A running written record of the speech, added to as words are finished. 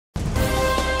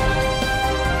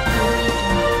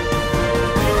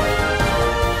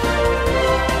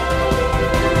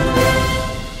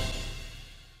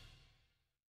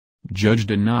Judge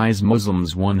denies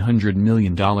Muslims $100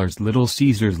 million Little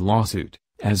Caesars lawsuit,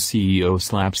 as CEO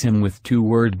slaps him with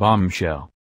two-word bombshell.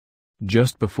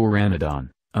 Just before Ramadan,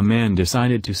 a man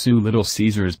decided to sue Little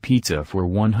Caesars Pizza for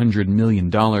 $100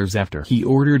 million after he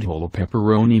ordered whole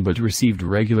pepperoni but received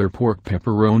regular pork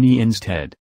pepperoni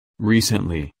instead.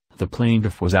 Recently, the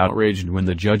plaintiff was outraged when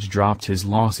the judge dropped his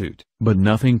lawsuit, but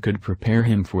nothing could prepare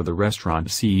him for the restaurant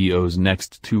CEO's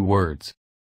next two words.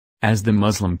 As the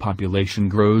Muslim population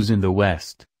grows in the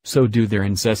West, so do their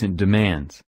incessant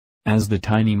demands. As the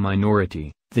tiny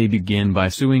minority, they begin by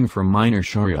suing for minor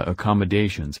Sharia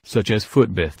accommodations such as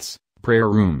footbaths, prayer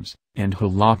rooms, and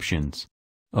halal options.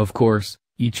 Of course,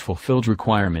 each fulfilled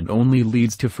requirement only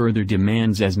leads to further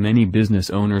demands as many business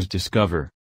owners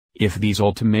discover. If these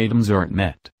ultimatums aren't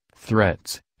met,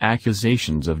 threats,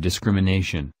 accusations of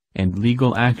discrimination, and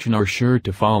legal action are sure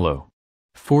to follow.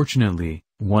 Fortunately,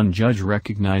 one judge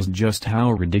recognized just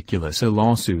how ridiculous a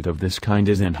lawsuit of this kind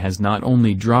is and has not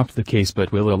only dropped the case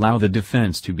but will allow the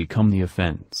defense to become the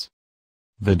offense.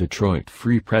 The Detroit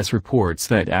Free Press reports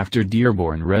that after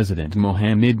Dearborn resident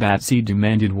Mohammed Batsi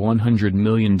demanded $100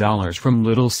 million from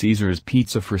Little Caesars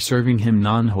Pizza for serving him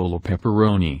non-whole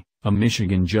pepperoni, a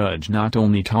Michigan judge not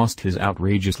only tossed his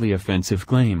outrageously offensive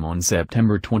claim on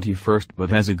September 21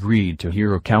 but has agreed to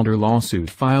hear a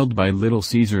counter-lawsuit filed by Little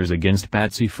Caesars against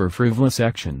Batsi for frivolous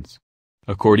actions.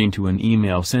 According to an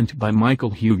email sent by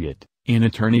Michael Huguet, an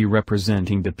attorney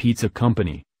representing the pizza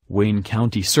company, Wayne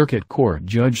County Circuit Court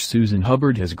Judge Susan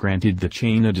Hubbard has granted the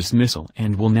chain a dismissal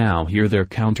and will now hear their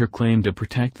counterclaim to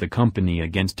protect the company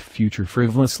against future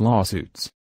frivolous lawsuits.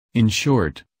 In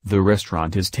short, the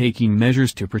restaurant is taking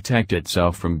measures to protect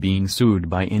itself from being sued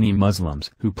by any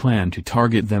Muslims who plan to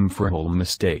target them for whole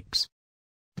mistakes.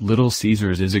 Little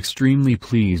Caesars is extremely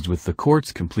pleased with the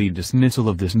court's complete dismissal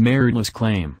of this meritless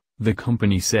claim, the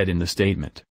company said in the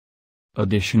statement.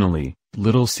 Additionally,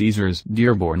 Little Caesars'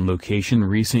 Dearborn location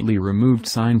recently removed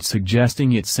signs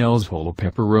suggesting it sells whole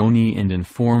pepperoni and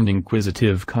informed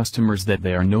inquisitive customers that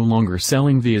they are no longer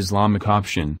selling the Islamic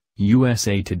option,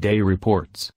 USA Today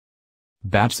reports.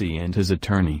 Batsi and his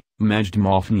attorney, Majd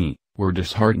Mafni, were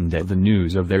disheartened at the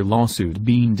news of their lawsuit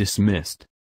being dismissed.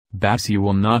 Batsi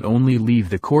will not only leave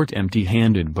the court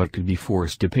empty-handed but could be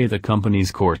forced to pay the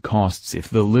company's court costs if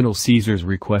the Little Caesars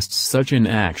requests such an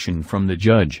action from the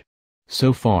judge.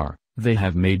 So far, they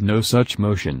have made no such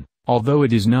motion, although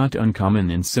it is not uncommon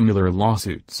in similar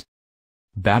lawsuits.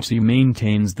 Batsi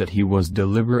maintains that he was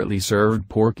deliberately served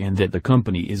pork and that the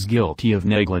company is guilty of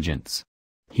negligence.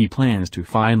 He plans to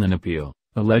file an appeal,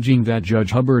 alleging that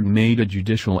Judge Hubbard made a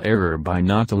judicial error by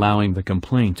not allowing the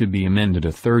complaint to be amended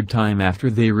a third time after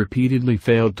they repeatedly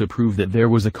failed to prove that there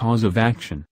was a cause of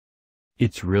action.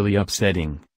 "It's really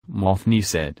upsetting," Mafni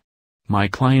said. "My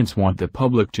clients want the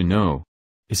public to know.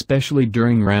 Especially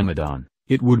during Ramadan,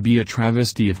 it would be a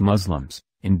travesty if Muslims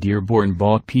in Dearborn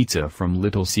bought pizza from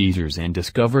Little Caesars and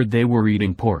discovered they were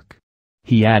eating pork."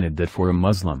 He added that for a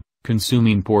Muslim,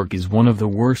 consuming pork is one of the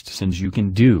worst sins you can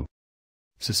do.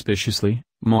 Suspiciously,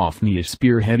 Mafni is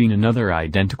spearheading another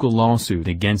identical lawsuit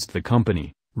against the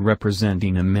company,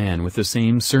 representing a man with the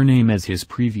same surname as his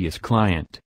previous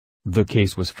client. The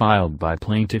case was filed by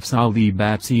plaintiffs Ali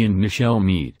Batsi and Michelle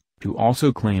Mead, who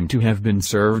also claim to have been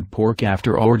served pork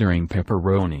after ordering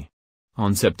pepperoni.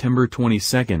 On September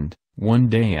 22, one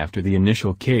day after the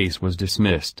initial case was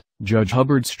dismissed, Judge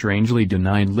Hubbard strangely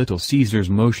denied Little Caesars'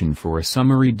 motion for a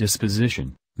summary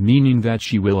disposition, meaning that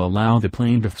she will allow the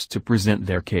plaintiffs to present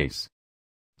their case.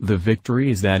 The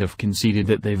victory is that if conceded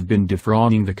that they've been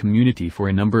defrauding the community for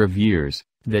a number of years,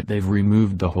 that they've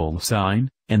removed the whole sign,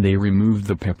 and they removed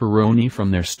the pepperoni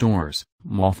from their stores,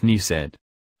 Mafni said.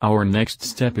 "Our next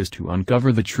step is to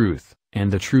uncover the truth,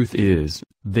 and the truth is,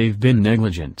 they've been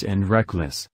negligent and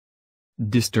reckless."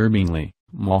 Disturbingly,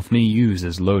 Mafni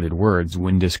uses loaded words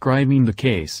when describing the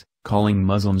case, calling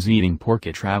Muslims eating pork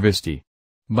a travesty.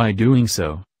 By doing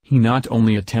so, he not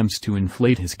only attempts to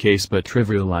inflate his case but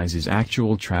trivializes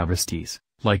actual travesties,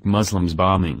 like Muslims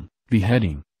bombing,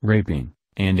 beheading, raping,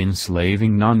 and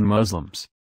enslaving non-Muslims.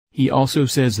 He also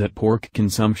says that pork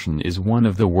consumption is one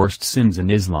of the worst sins in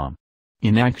Islam.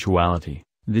 In actuality,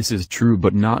 this is true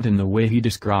but not in the way he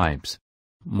describes.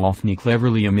 Mafni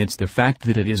cleverly omits the fact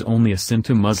that it is only a sin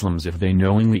to Muslims if they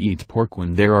knowingly eat pork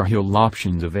when there are halal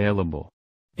options available.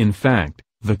 In fact,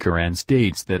 the Quran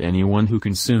states that anyone who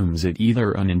consumes it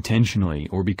either unintentionally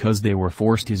or because they were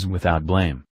forced is without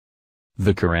blame.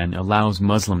 The Quran allows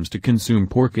Muslims to consume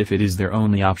pork if it is their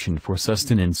only option for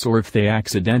sustenance or if they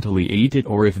accidentally eat it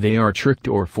or if they are tricked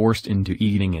or forced into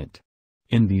eating it.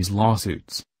 In these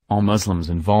lawsuits, All Muslims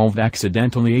involved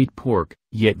accidentally ate pork,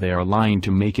 yet they are lying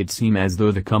to make it seem as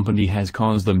though the company has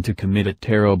caused them to commit a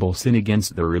terrible sin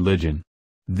against their religion.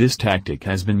 This tactic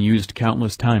has been used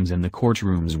countless times in the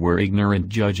courtrooms where ignorant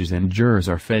judges and jurors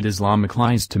are fed Islamic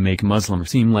lies to make Muslims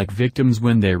seem like victims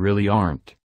when they really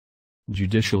aren't.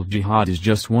 Judicial jihad is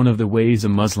just one of the ways a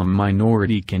Muslim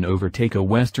minority can overtake a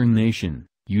Western nation,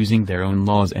 using their own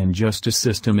laws and justice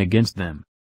system against them.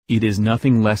 It is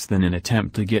nothing less than an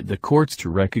attempt to get the courts to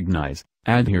recognize,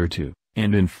 adhere to,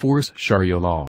 and enforce Sharia law.